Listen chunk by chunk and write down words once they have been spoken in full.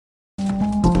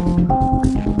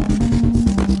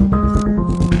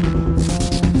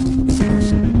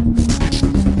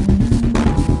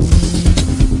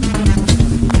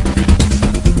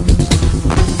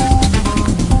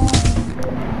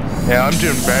Yeah, I'm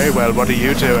doing very well. What are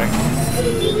you doing?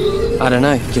 I don't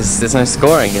know, because there's no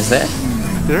scoring, is there?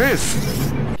 There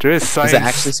is. There is science. Is it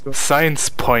actually scoring? Science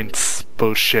points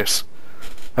bullshit.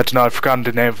 I don't know, I've forgotten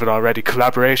the name of it already.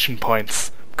 Collaboration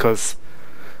points. Because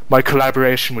my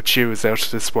collaboration with you is out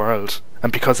of this world.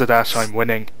 And because of that, I'm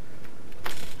winning.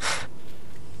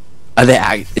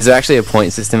 Is there actually a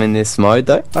point system in this mode,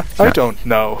 though? I don't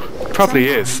know. Probably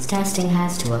is. Testing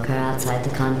has to occur outside the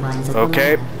confines of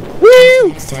Okay. the lab. Woo!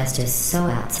 Next test is so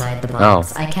outside the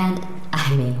box. I can't.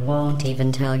 I mean, won't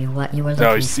even tell you what you were looking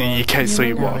No, for. see, you can't, so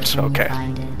you will know won't. it when you Okay.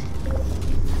 find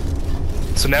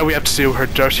it. So now we have to do her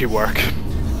dirty work.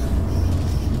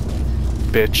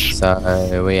 Bitch.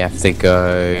 So we have to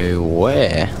go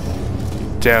where?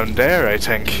 Down there, I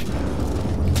think.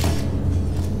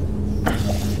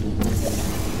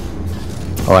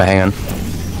 Oh, wait, hang on.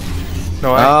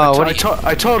 No,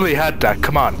 I totally had that.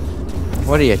 Come on.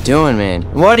 What are you doing, man?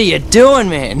 What are you doing,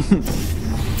 man?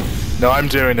 No, I'm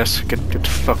doing it. Get the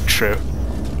fuck through.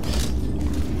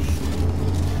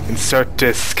 Insert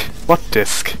disc. What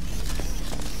disc?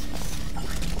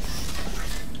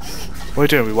 What are we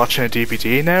doing? Are we watching a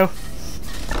DVD now?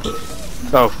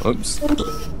 Oh. Oops.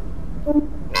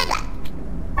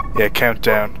 Yeah,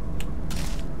 countdown.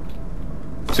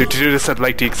 So to do this at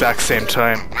like the exact same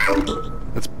time.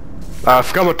 I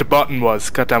forgot what the button was.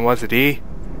 Goddamn, was it E?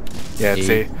 Yeah, it's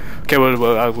E. Okay,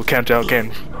 we'll count down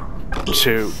again.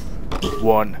 2,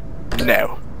 1,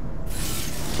 now.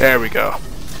 There we go.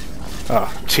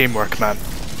 Oh, teamwork, man.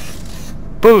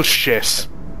 Bullshit.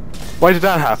 Why did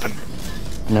that happen?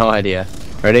 No idea.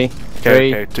 Ready?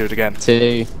 Okay, 3, okay, do it again.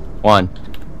 2, 1.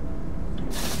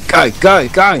 Go, go,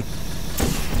 go!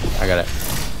 I got it.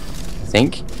 I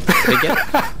think. Did I get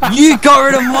it? You got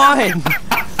rid of mine!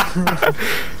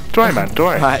 Don't worry, man, don't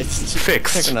worry. Right,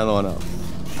 Fixed. Pick another one up.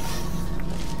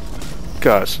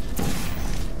 God.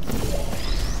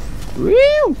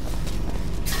 Woo!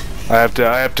 I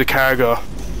have the cargo.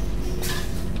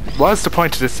 What's the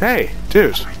point of this? Hey,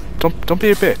 dude, don't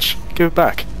be a bitch. Give it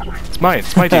back. It's mine.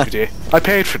 It's my DVD. I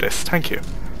paid for this. Thank you.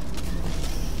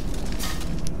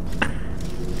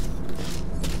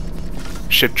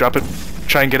 Shit, drop it.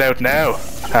 Try and get out now.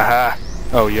 Haha.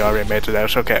 Oh, you already made it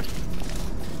out. Okay.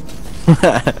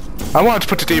 I wanted to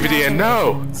put the DVD in.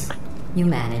 No. You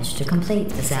managed to complete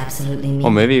this absolutely meaningless What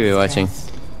movie are we watching?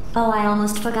 test. Oh, I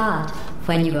almost forgot.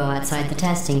 When you go outside the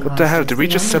testing What the hell? Did we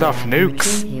just set off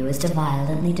nukes? You is to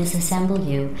violently disassemble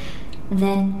you,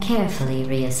 then carefully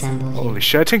reassemble you. Holy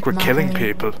shit! I think we're killing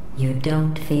Luckily, people. You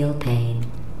don't feel pain.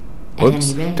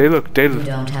 Whoops. At any rate, They look. you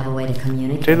don't have a way to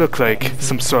communicate. They look like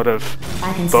some sort of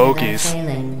I can bogies. see that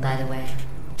failing, by the way.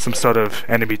 Some sort of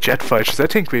enemy jet fighters. I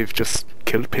think we've just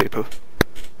killed people.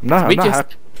 I'm not We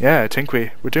happy. Yeah, I think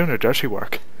we're doing our dirty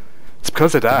work. It's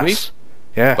because of that. we?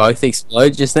 Yeah. Both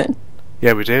explode just then?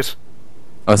 Yeah, we did.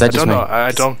 Oh, is that I just don't me? know.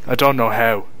 I don't know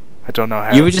how. I don't know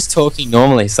how. You were just talking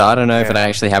normally, so I don't know if Yeah. it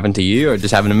actually happened to you or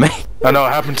just happened to me. I know it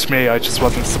happened to me. I just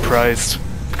wasn't surprised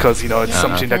because it's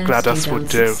something that GLaDOS would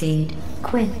do. Succeed,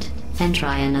 quit and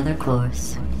try another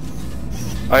course.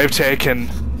 I have taken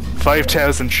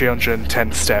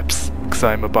 5,310 steps because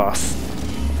I'm a boss.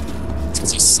 It's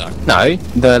 'cause you suck. No,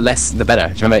 the less the better.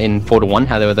 Do you remember in Portal 1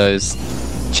 how there were those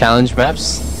challenge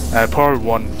maps? Portal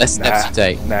 1. Less steps you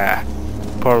take. Nah.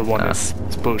 Portal 1 Ah. is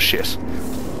bullshit.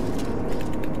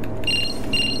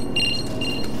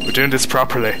 We're doing this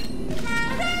properly.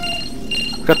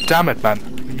 God damn it, man.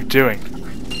 What are you doing?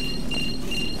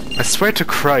 I swear to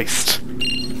Christ.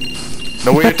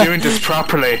 No, we're doing this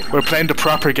properly. We're playing the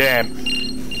proper game.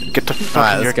 Get the fuck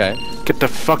Alright, in let's your, go. Get the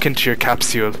fuck into your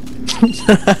capsule.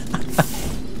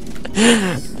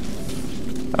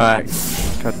 Alright.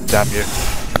 God damn you.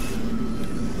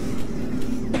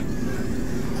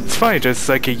 It's funny, there's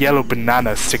like a yellow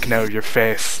banana sticking out of your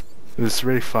face. It was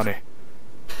really funny.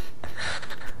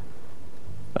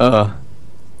 Oh.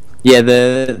 Yeah,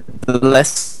 the less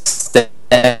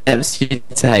steps you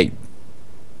take,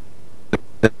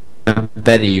 the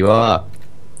better you are.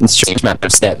 It's strange amount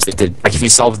of steps. Like if you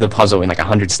solve the puzzle in like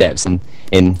 100 steps and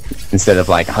instead of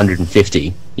like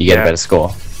 150, you get a better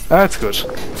score. That's good.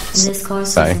 This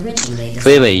course So, was originally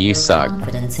clearly you designed to build suck.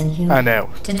 confidence in humans. I know.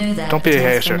 To do that, Don't be a it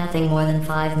takes for hater. nothing more than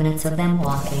 5 minutes of them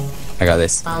walking, I got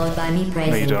this. followed by me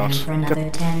praising them don't. for another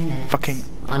 10 minutes Fucking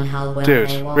on how well dude,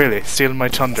 they walk. really, stealing my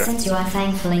thunder. Since you are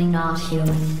thankfully not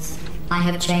humans, I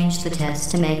have changed the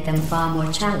test to make them far more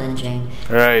challenging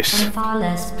Right. and far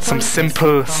less Some pointless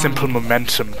simple and boring.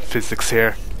 momentum physics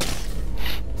here.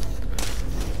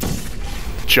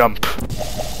 Jump.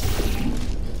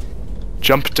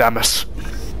 Jump, damn it.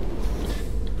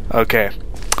 Okay.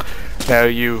 Now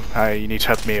you need to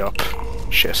help me up.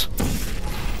 Shit.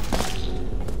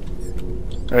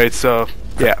 Alright, so,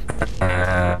 yeah.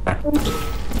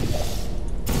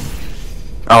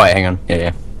 Oh wait, hang on.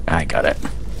 Yeah. I got it.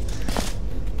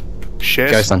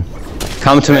 Shit. Go, son.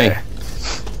 Come to me.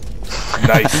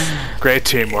 Nice. Great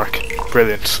teamwork.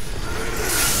 Brilliant.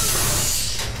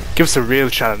 Give us a real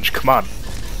challenge, come on.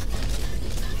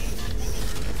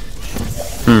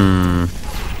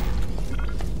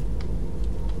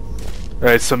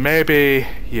 Right, so maybe,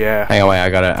 yeah. Hang on, wait, I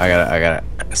got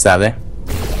it. Start there.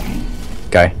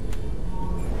 Go.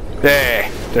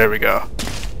 There we go.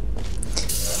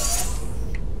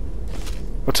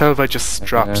 What the hell have I just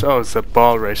dropped? Oh, it's a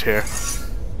ball right here.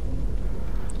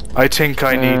 I think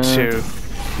I need to,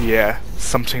 yeah,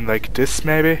 something like this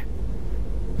maybe?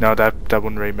 No, that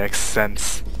wouldn't really make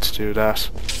sense to do that.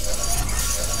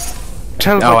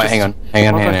 Oh wait, hang on.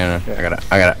 Yeah.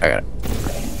 I got it.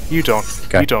 You don't.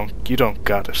 Go. You don't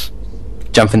got it.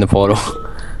 Jump in the portal.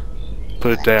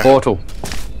 Put it there. Portal.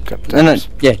 God damn No, it.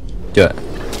 yeah, do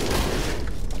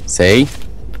it. See?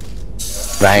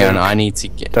 But hang on, I need to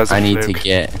get. That's a I need to fluke.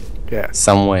 get Yeah.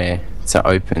 somewhere to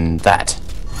open that.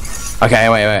 Okay,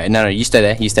 wait. No, you stay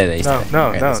there. You stay there. No,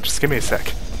 Okay, no, just give me a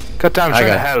sec. God damn, I'm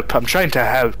trying to help. I'm trying to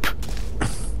help.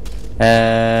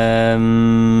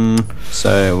 So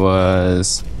it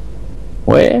was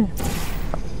where?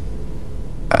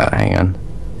 Hang on.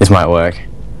 This might work.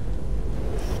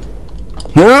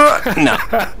 No.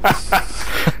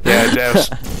 Yeah,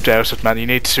 doubt it, man. You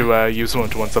need to use one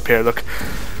of the ones up here. Look.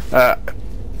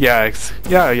 Yeah,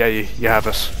 you have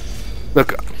it.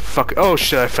 Look, fuck. Oh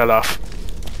shit, I fell off.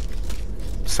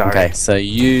 Sorry. Okay, so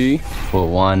you put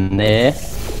one there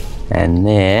and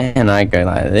there, and I go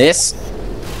like this,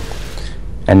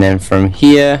 and then from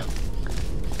here,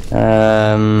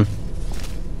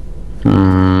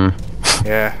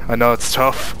 Yeah, I know it's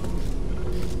tough.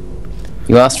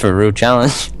 You asked for a real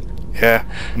challenge. Yeah,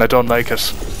 and I don't like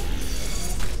it.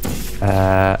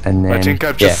 And then I think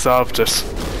I've just solved it.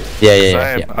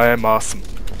 Yeah. I am awesome.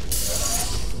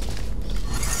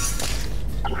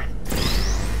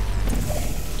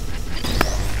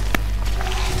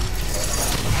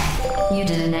 You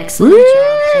did an excellent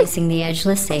job placing the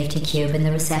edgeless safety cube in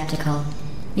the receptacle.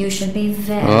 You should be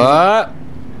very... What?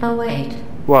 Oh wait.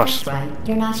 What? That's right.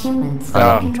 You're not human, so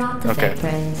Oh, you can drop the okay. fake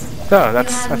praise. No,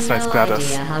 that's You have nice, no Gladys.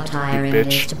 idea how You tiring it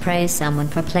bitch. is to praise someone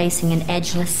for placing an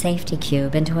edgeless safety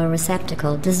cube into a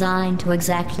receptacle designed to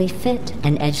exactly fit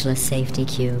an edgeless safety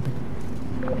cube.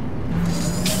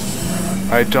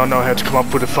 I don't know how to come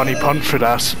up with a funny pun for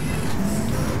that.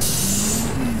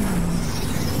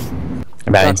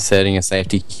 About inserting a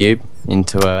safety cube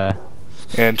into a...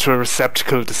 Into a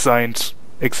receptacle designed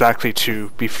exactly to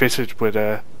be fitted with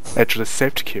a edgeless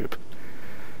safety cube.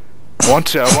 I want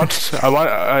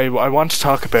to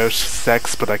talk about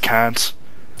sex, but I can't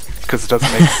because it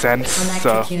doesn't make sense. So,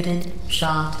 Electrocuted,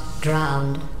 shot,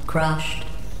 drowned, crushed,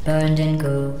 burned in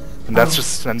goo. and that's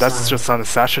just on a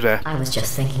Saturday. I was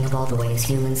just thinking of all the ways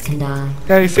humans can die.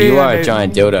 Yeah, you see, you are I a mean-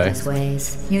 giant Those dildo.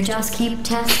 ways. You just keep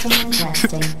testing and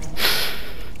testing.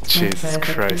 Jesus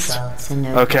Imperfect Christ. results and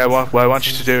no Okay, what I want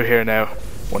you to do here now,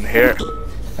 one here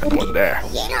and one there.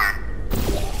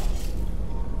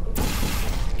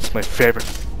 It's my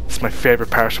favorite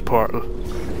part of Portal.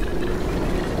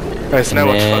 Right, so now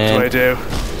what the fuck do I do?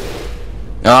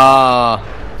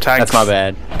 Ah, Thanks. that's my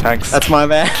bad. Thanks. That's my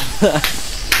bad.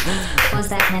 Was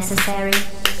that necessary?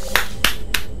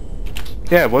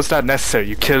 Yeah, was that necessary?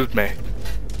 You killed me. It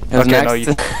was Okay, an no,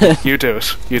 accident. you do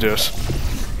it. You do it.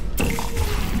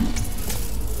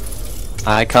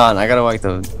 I can't. I gotta work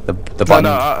the No, button.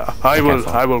 no, I Okay, will.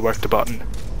 fine. I will work the button.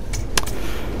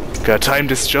 Gotta time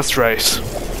this just right.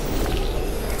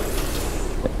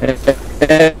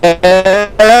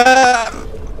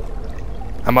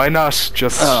 Am I not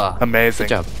just amazing? Good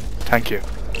job. Thank you.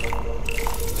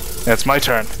 Yeah, it's my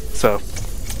turn. So,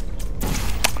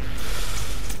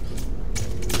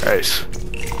 right.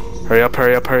 Hurry up!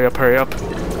 Hurry up! Hurry up! Hurry up!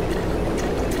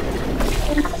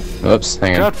 Oops,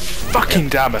 hang on. God fucking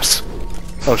damn it!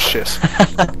 Oh shit!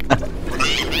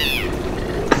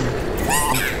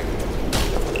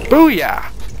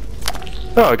 Booyah!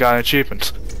 Oh, I got an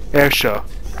achievement. Air show.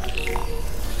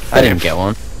 I didn't get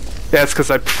one. Yeah, it's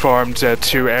because I performed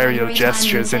 2 aerial Every time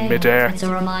gestures you in fail, midair. It's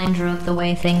a reminder of the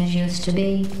way things used to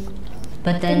be.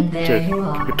 But then there Dude, you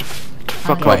are. get the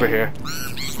fuck Okay. over here.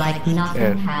 Like nothing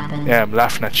Yeah. happened. Yeah, I'm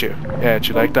laughing at you. Yeah, do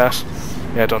you like that?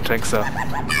 Yeah, I don't think so.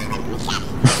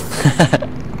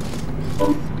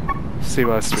 See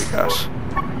what else we got.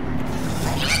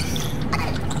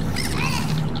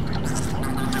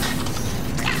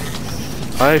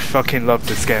 I fucking love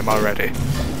this game already.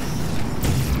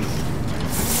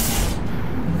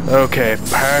 Okay,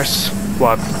 part,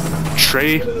 what,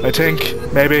 3, I think,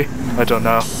 maybe? I don't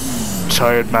know.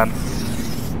 Tired, man.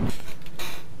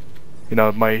 You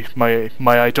know, my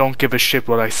I don't give a shit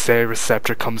what I say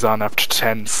receptor comes on after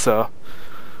 10, so...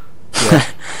 Yeah.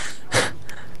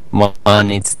 Mine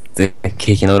needs to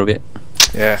kick in a little bit.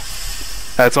 Yeah.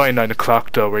 It's only 9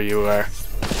 o'clock though, where you are.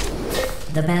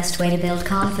 The best way to build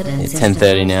confidence It's is 10:30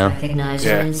 to now. recognize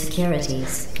Yeah. your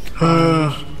insecurities.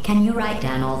 Can you write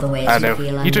down all the ways I you know. feel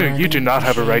You unworthy, do not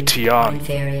have a right to ashamed, yawn.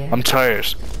 inferior? I'm tired.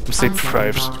 I'm sleep On second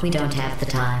deprived. thought, we don't have the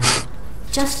time.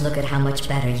 Just look at how much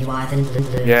better you are than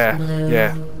Blue. Yeah, Blue.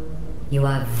 yeah. You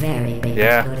are very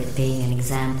Yeah. good at being an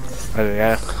example.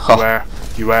 Yeah, Oh. you are.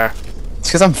 You are. It's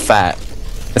because I'm fat.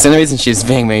 That's the only reason she's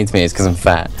being mean to me is because I'm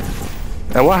fat.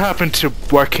 Now what happened to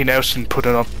working out and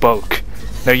putting up bulk?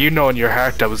 Now you know in your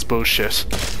heart that was bullshit.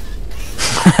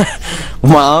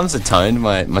 My arms are toned,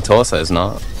 my torso is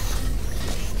not.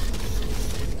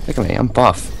 Look at me, I'm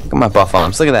buff. Look at my buff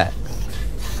arms, look at that.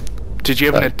 Did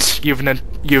you have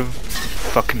you've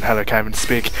fucking hell, I can't even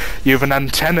speak. You have an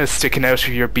antenna sticking out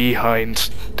of your behind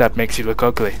that makes you look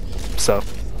ugly. So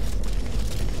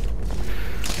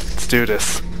let's do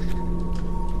this.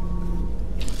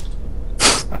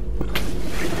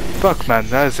 Fuck man,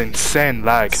 that is insane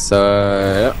lag.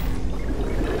 So...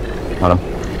 Hold on.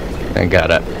 I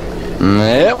got it.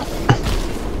 Yep.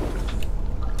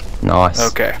 Nice.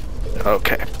 Okay.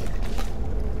 Okay.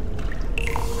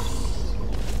 Do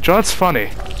you know what's funny?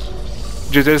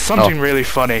 There's something really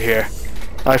funny here.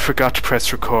 I forgot to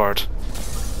press record.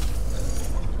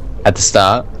 At the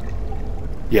start?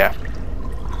 Yeah.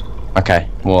 Okay,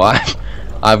 well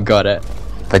I've got it.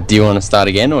 But do you want to start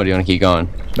again or do you want to keep going?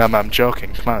 No man, I'm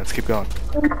joking. Come on, let's keep going.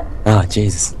 Oh,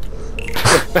 Jesus.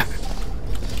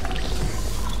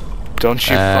 Don't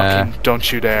you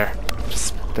don't you dare.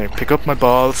 Just there, pick up my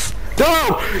balls.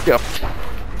 No! Yep.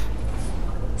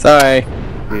 Sorry.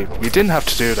 You didn't have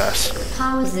to do that.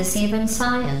 How is this even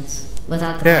science?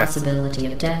 Without the Yeah. possibility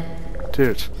of death.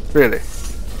 Dude, really.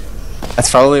 That's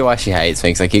probably why she hates me,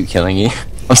 because I keep killing you.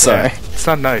 I'm sorry. Yeah, it's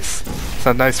not nice. It's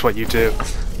not nice what you do.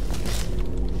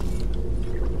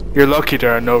 You're lucky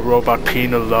there are no robot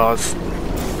penal laws.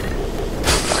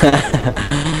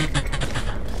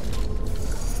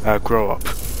 Grow up.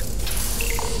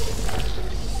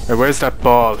 Now, where's that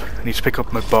ball? I need to pick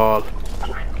up my ball.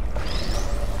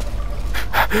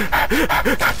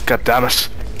 God damn it.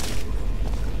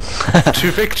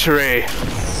 To victory!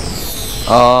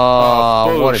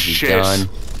 Oh, what have you bullshit. done?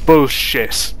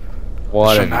 Bullshit.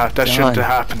 What Shouldn't have you that shouldn't done?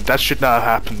 have happened. That should not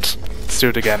have happened. Let's do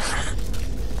it again.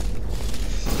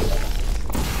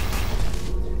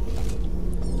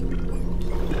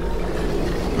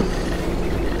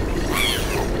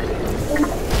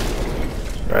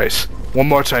 Right. One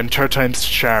more time. Third time's the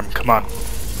charm. Come on.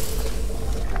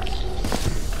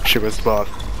 Shit, where's the ball?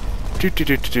 Do.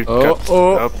 Oh, God,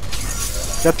 oh.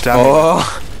 God damn it.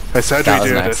 Oh, Right, so how do that we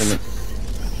was do an this? accident.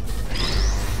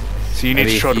 So you need Maybe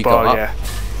to if throw the you go ball, up. yeah.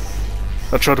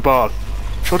 No, throw the ball.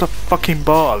 Throw the fucking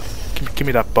ball. Give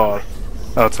me that ball.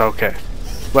 Oh, it's okay.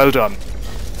 Well done.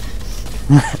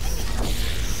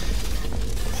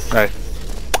 Right.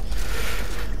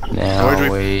 Now Where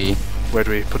do we Where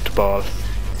do we put the ball?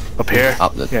 Up here?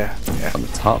 Up the- Yeah, yeah. on the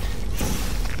top.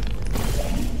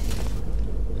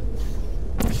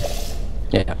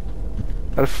 Yeah,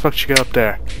 How the fuck did you get up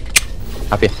there?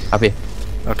 up here, up here.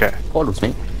 Okay. Portals,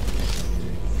 mate.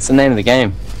 It's the name of the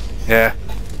game. Yeah.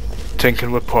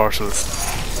 Tinking with portals.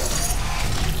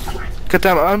 God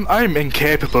damn, I'm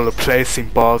incapable of placing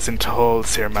balls into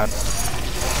holes here, man.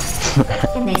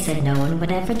 And they said no one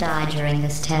would ever die during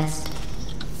this test.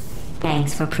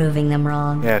 Thanks for proving them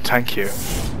wrong. Yeah, thank you.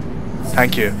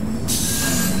 Thank you.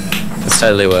 It's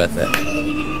totally worth it.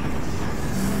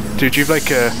 Dude, you've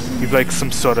like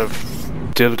some sort of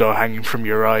dildo hanging from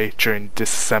your eye during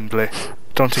disassembly.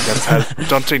 Don't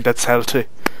think that's healthy.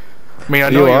 I mean, I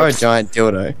know You you're are a giant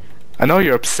dildo. I know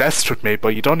you're obsessed with me,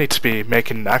 but you don't need to be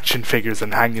making action figures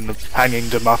and hanging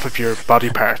them off of your body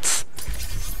parts.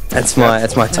 That's my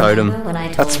totem. Remember when I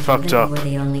told That's you fucked that up. we were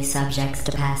the only subjects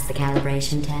to pass the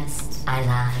calibration test? I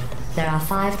lied. There are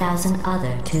 5,000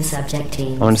 other two-subject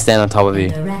teams. I want to stand on top of in you.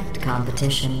 direct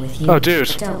competition with you. Oh, dude.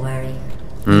 Don't worry.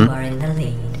 Hmm? You are in the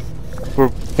lead. We're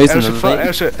Who's out in of, the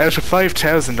lead? out of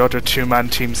 5,000 other two-man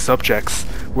team subjects,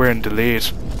 we're in the lead.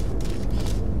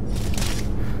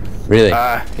 Really?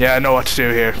 Yeah, I know what to do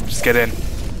here. Just get in.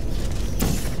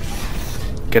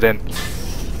 Get in.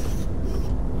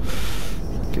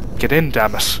 Get in,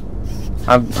 damn it.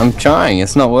 I'm trying.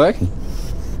 It's not working.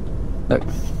 Look.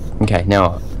 Okay, now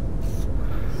what?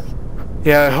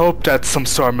 Yeah, I hope that some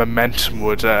sort of momentum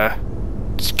would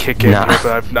just kick in Nah. here,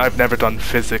 but I've never done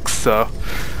physics, so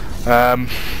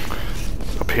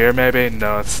up here maybe?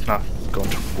 No, it's not going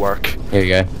to work. Here we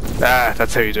go. Ah,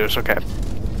 that's how you do it. Okay.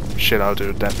 Shit, I'll do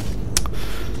it then.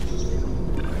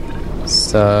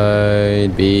 So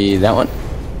it'd be that one.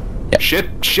 Yep.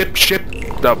 Shit.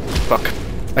 Oh, fuck.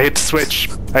 I hit the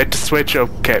switch.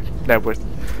 Okay, now we're...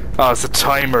 Oh, it's a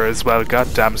timer as well. God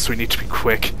damn, so we need to be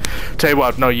quick. Tell you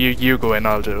what, no, you go in,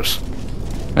 I'll do it.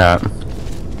 Alright.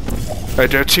 Right,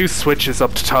 there are 2 switches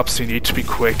up the top, so you need to be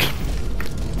quick.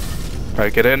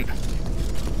 Alright, get in.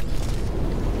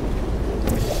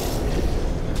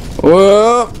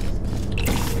 Whoa!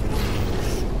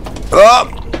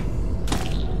 Oh!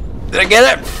 Did I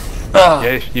get it? Oh.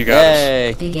 Yeah, you got it.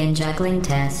 Yay! Begin juggling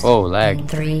test. Oh, lag. In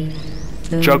 3,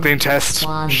 2, Juggling test.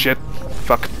 1. Shit.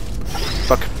 Fuck.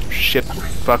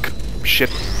 Shit.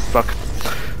 Fuck.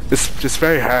 It's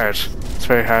very hard. It's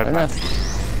very hard, Fair man. enough.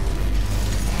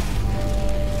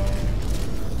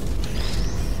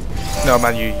 No,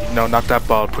 man, no, not that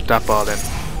ball. Put that ball in.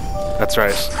 That's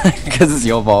right. Because it's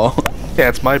your ball. Yeah,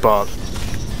 it's my ball.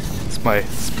 It's my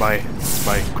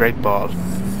great ball.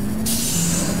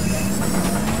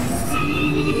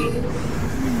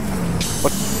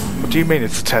 What do you mean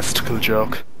it's a testicle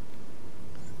joke?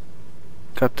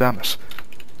 God damn it.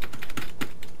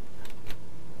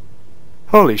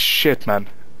 Holy shit, man.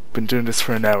 Been doing this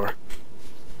for an hour.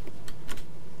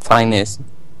 Playing this.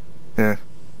 Yeah.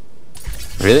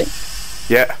 Really?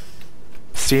 Yeah.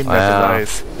 Steam never Wow.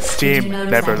 lies. Steam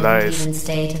never lies. Even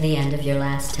stay to the end of your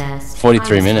last test.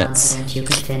 43 I was minutes. confident you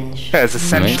could finish. Yeah, it's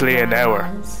essentially an hour.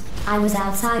 I was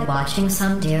outside watching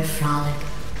some deer frolic.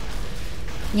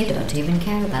 You don't even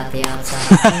care about the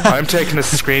outside. I'm taking a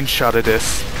screenshot of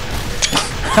this.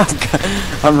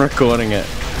 I'm recording it.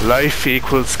 Life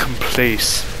equals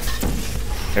complete.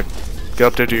 Yeah, go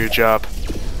up there, do your job.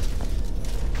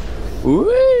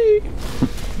 Whee!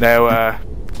 Now,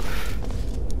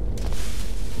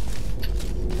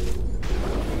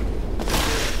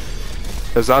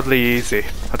 it was oddly easy.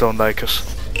 I don't like it.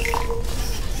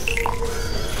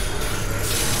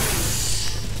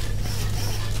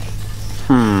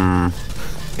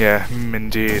 Yeah,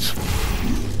 indeed.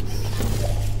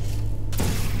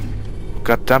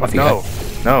 God damn it, Off you no.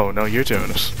 go. No, you're doing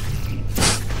it.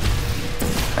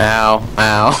 Ow.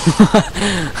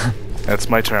 It's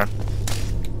my turn.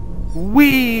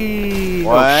 Whee! Oh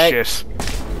What? shit.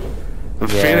 I'm Yeah,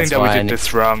 feeling that's that we why I did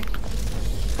this wrong.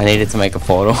 I needed to make a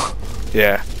portal.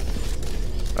 Yeah.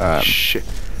 Shit.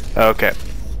 Okay.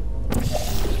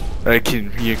 Like,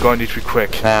 you're going to need to be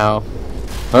quick. Ow.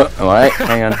 Oh, wait.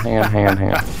 Hang on.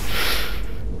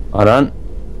 Hold on.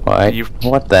 Wait. You-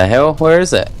 What the hell? Where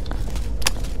is it?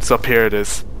 It's up here, it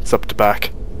is. It's up the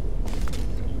back.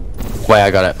 Wait,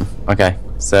 I got it. Okay.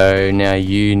 So now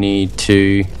you need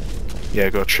to... Yeah,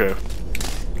 go through.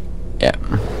 Yeah.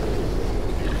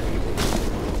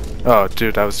 Oh,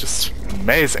 dude, that was just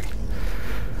amazing.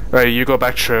 Right, you go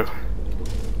back through.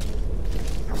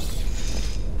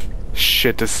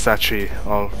 Shit, this is actually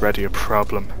already a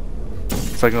problem.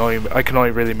 So I can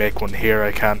only really make one here,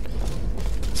 I can.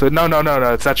 So no,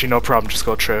 it's actually no problem, just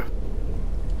go through.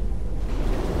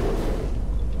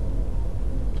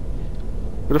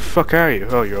 Where the fuck are you?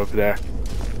 Oh, you're over there.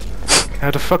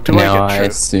 How the fuck do now I get I through?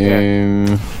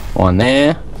 assume one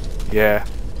there Yeah.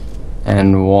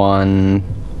 and one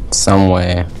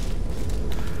somewhere.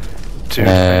 Dude,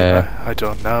 I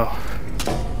don't know.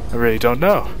 I really don't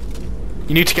know.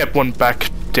 You need to get one back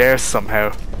there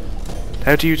somehow.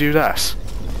 How do you do that?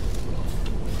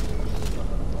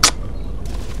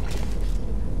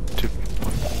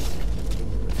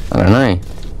 I don't know.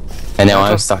 And now I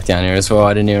I'm thought- stuck down here as well.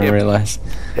 I didn't even Yep. realise.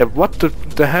 Yeah, what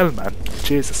the hell, man?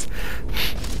 Jesus.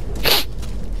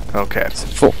 Okay.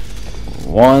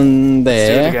 One Let's do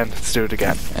it there. again. Let's do it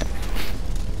again.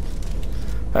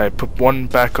 Alright, put one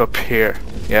back up here.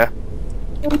 Yeah?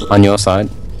 On your side.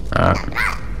 Alright.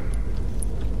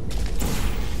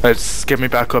 Alright, just get me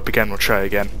back up again. We'll try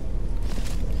again.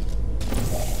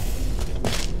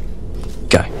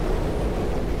 Go.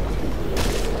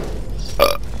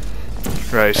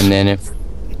 Right. And then if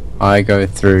I go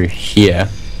through here.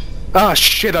 Ah,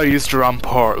 shit, I used the wrong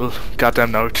portal.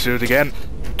 Goddamn, now to do it again.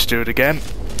 To do it again.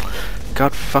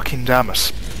 God fucking damn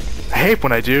it. I hate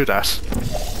when I do that.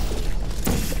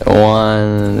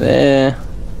 One there.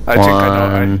 I think I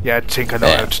know. One I think I know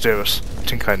there. how to do it. I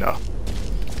think I know.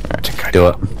 I think I Do know.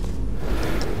 it.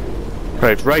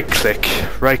 Right, right click.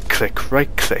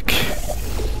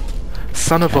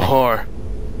 Son of a whore.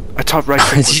 I thought right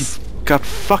click was... God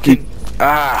fucking...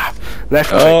 Ah! Left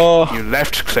click. Oh. You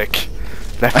left click.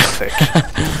 Left click.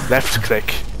 Left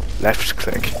click. Left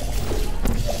click.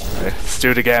 Right, let's do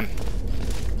it again.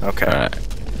 Okay. Alright.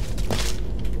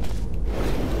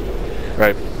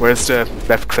 Right, where's the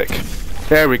left click?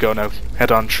 There we go now.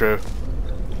 Head on through.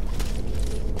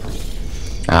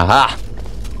 Aha!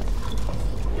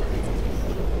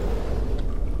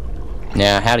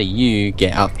 Now, how do you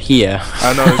get up here?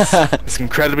 I know, it's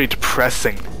incredibly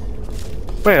depressing.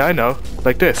 Wait, I know.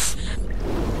 Like this.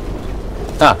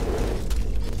 Ah.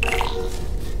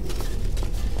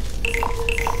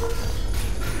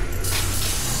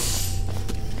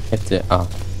 Have to. Oh.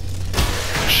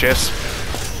 Shit.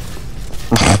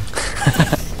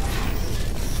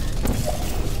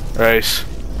 Right.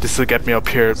 This will get me up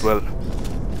here as well.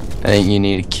 I think you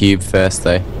need a cube first,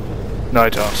 though. No, I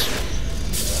don't.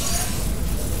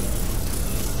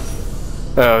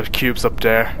 Oh, the cube's up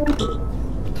there.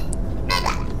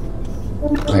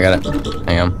 I got it.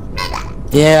 Hang on.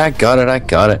 Yeah, I got it. I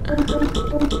got it.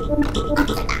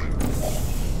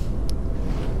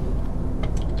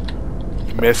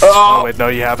 Missed. Oh wait, no,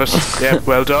 you have it. Yeah,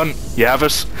 well done. You have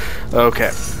it.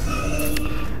 Okay.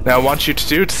 Now I want you to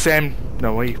do the same.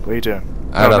 No, what are you doing?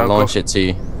 I gotta launch it to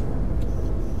you.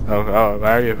 Oh,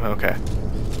 are you? Okay.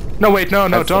 No, wait, no,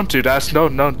 don't do that.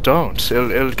 No, don't.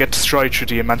 It'll get destroyed through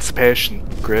the emancipation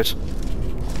grid.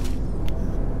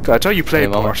 God, I thought you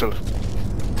played Portal.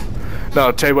 No,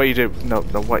 I'll tell you what you do. No,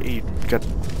 what you got?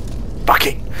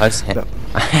 Fucking. I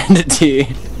hand it to you.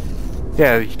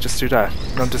 Yeah, you just do that.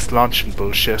 Not just launching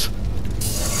bullshit.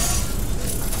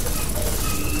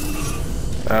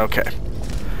 Okay.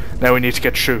 Now we need to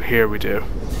get through here, we do.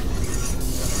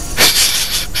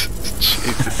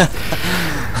 Jesus.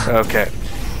 Okay.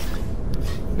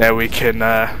 Now we can,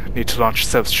 need to launch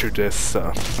ourselves through this,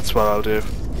 so that's what I'll do.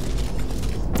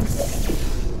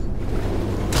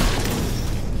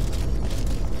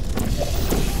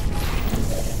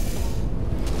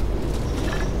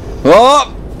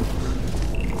 Oh!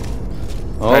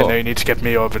 Oh. Right, now you need to get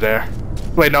me over there.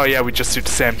 Wait, no, yeah, we just do the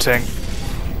same thing.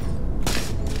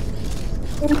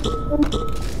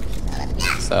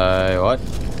 So, what?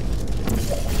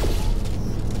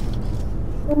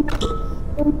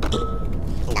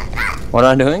 What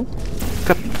am I doing?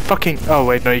 Got fucking... Oh,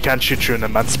 wait, no, you can't shoot through an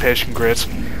emancipation grid.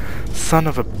 Son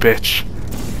of a bitch.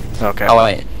 Okay. Oh,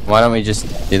 wait. Why don't we just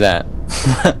do that?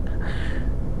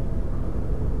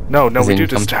 No, we do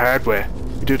this the hard way.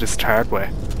 We do this the hard way.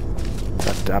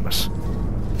 God damn it.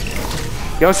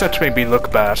 You always have to make me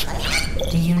look bad.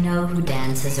 Do you know who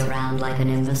dances around like an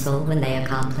imbecile when they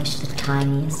accomplish the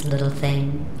tiniest little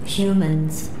thing?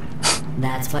 Humans.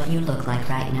 That's what you look like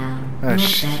right now.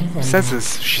 She says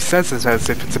this as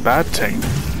if it's a bad thing.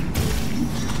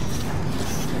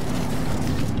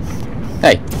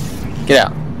 Hey, get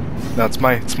out. No, it's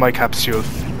my capsule.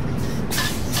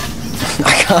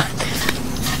 I can't.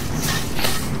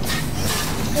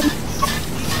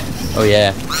 Oh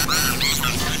yeah.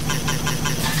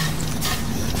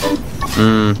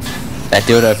 That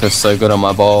dildo feels so good on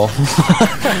my ball.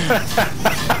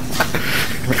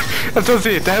 That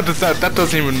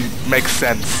doesn't even make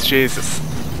sense. Jesus.